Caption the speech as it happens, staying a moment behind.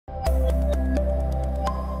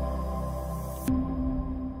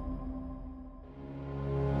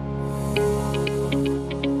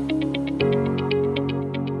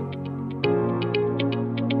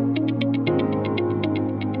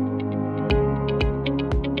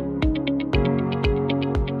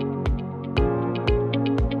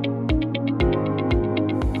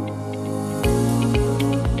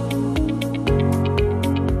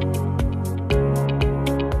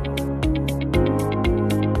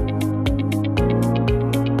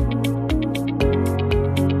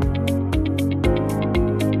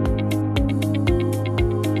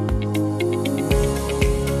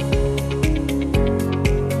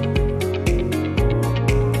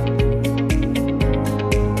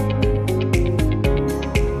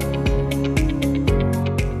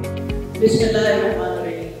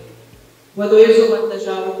Bismillahirrahmanirrahim. Wadoizu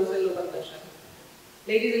mantasha, waduzilu mantasha.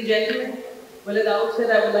 Ladies and gentlemen, well at the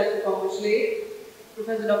outset I would like to congratulate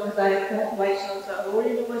Professor Dr. Zahid Khan, Vice Chancellor Aror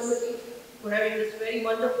University, for having this very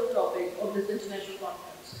wonderful topic of this international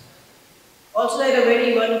conference. Also had a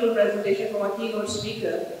very wonderful presentation from our keynote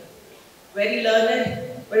speaker, very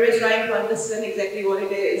learned, but we're trying to understand exactly what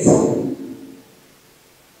it is.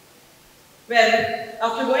 Well,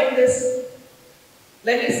 after going this,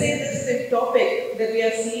 let me say this, the topic that we are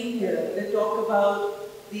seeing here, they talk about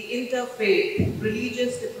the interfaith,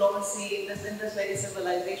 religious diplomacy in this very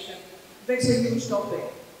civilization. It's a huge topic.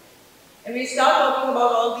 And we start talking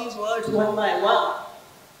about all these words one by one.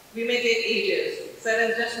 We may take ages. Sir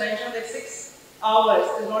has just mentioned that 6 hours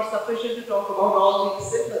is not sufficient to talk about all these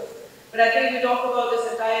symbols. But I think we talk about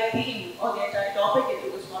this entire theme or the entire topic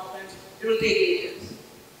into this conference, it will take ages.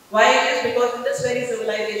 Why it is? Because Indus Valley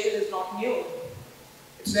civilization is not new.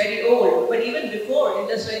 It's very old. But even before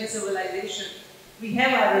Indus Valley civilization, we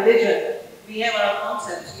have our religion, we have our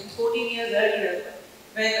concepts. In 14 years earlier,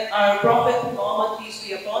 when our Prophet Muhammad, peace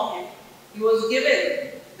be upon him, he was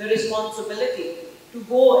given the responsibility to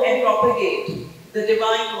go and propagate the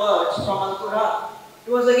divine words from Al-Quran.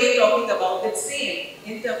 It was again talking about that same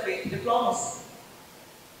interfaith diplomacy.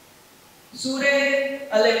 Surah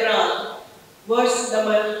Al-Imran, verse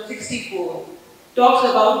number 64, talks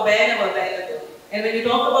about Bainama Bainakum. And when you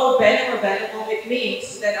talk about Bainama Bainakum, it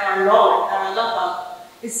means that our Lord, our Allah,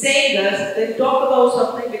 is saying us that talk about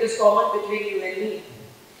something that is common between you and me.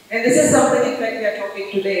 And this is something, in fact, we are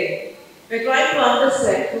talking today. We're trying to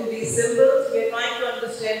understand through these symbols, we're trying to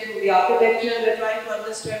understand through the architecture, we're trying to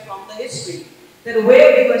understand from the history that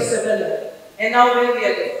where we were similar and now where we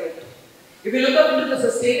are different. If you look up into the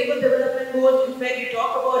Sustainable Development Goals, in fact, we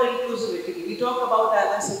talk about inclusivity, we talk about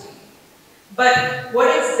diversity. But what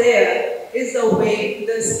is there is the way,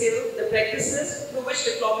 the skill, the practices through which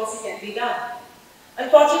diplomacy can be done.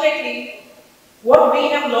 Unfortunately, what we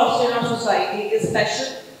have lost in our society is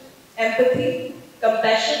passion, empathy,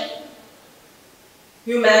 compassion,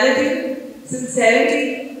 humanity,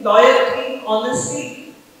 sincerity, loyalty,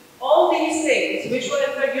 honesty. All these things, which were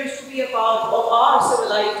in fact used to be a part of our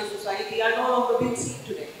civilized society, are no longer being seen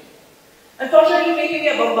today. Unfortunately, maybe we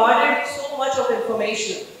are bombarded with so much of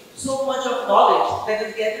information, so much of knowledge that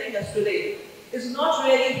is gathering us today, is not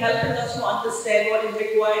really helping us to understand what is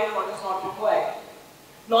required and what is not required.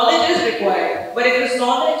 Knowledge is required, but if this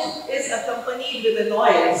knowledge is accompanied with a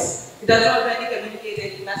noise, it does not really communicate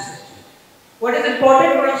any message. What is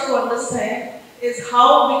important for us to understand is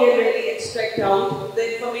how we can really extract out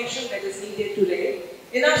the information that is needed today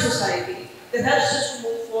in our society that helps us to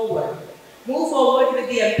move forward. Move forward with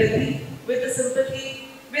the empathy, with the sympathy,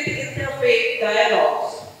 with interfaith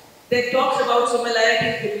dialogues that talks about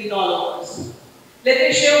similarities between all of us. Let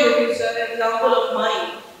me share with you, sir, an example of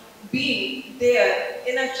mine being there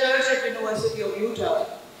in a church at University of Utah,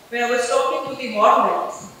 where I was talking to the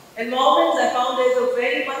Mormons. And Mormons, I found there's a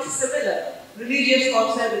very much similar religious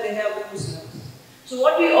concept that they have with Muslims. So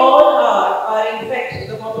what we all are in fact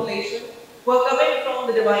the population who are coming from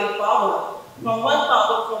the divine power, from one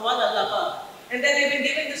Allah, and then they've been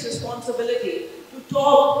given this responsibility to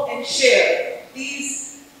talk and share these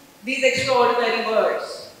extraordinary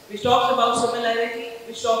words, which talks about similarity,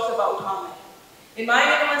 which talks about harmony. In my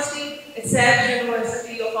university, it's SABS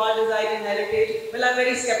University of Art, Design and Heritage. Well, I'm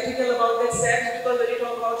very skeptical about that SABS because when you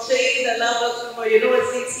talk about Shaheed Allah Baksh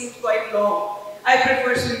University, it seems quite long. I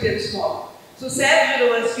prefer sweet and small. So SABS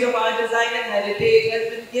University of Art, Design and Heritage has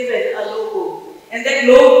been given a logo. And that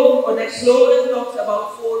logo or that slogan talks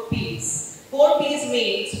about 4 P's. 4 P's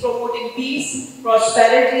means promoting peace,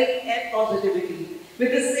 prosperity and positivity.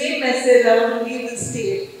 With the same message, I want to leave this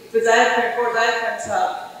stage for Zahid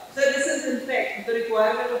Khan. So this is in fact the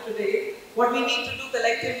requirement of today. What we need to do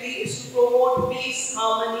collectively is to promote peace,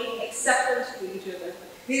 harmony, acceptance to each other.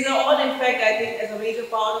 These are all in fact I think as a major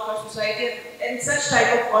part of our society, and such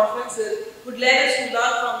type of conferences would let us to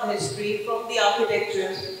learn from the history, from the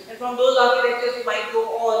architectures, and from those architectures we might go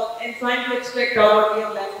on and trying to extract out what we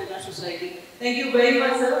have left in our society. Thank you very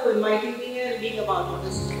much, sir, for inviting me here and being a part of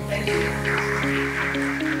this. Thank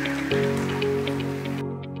you.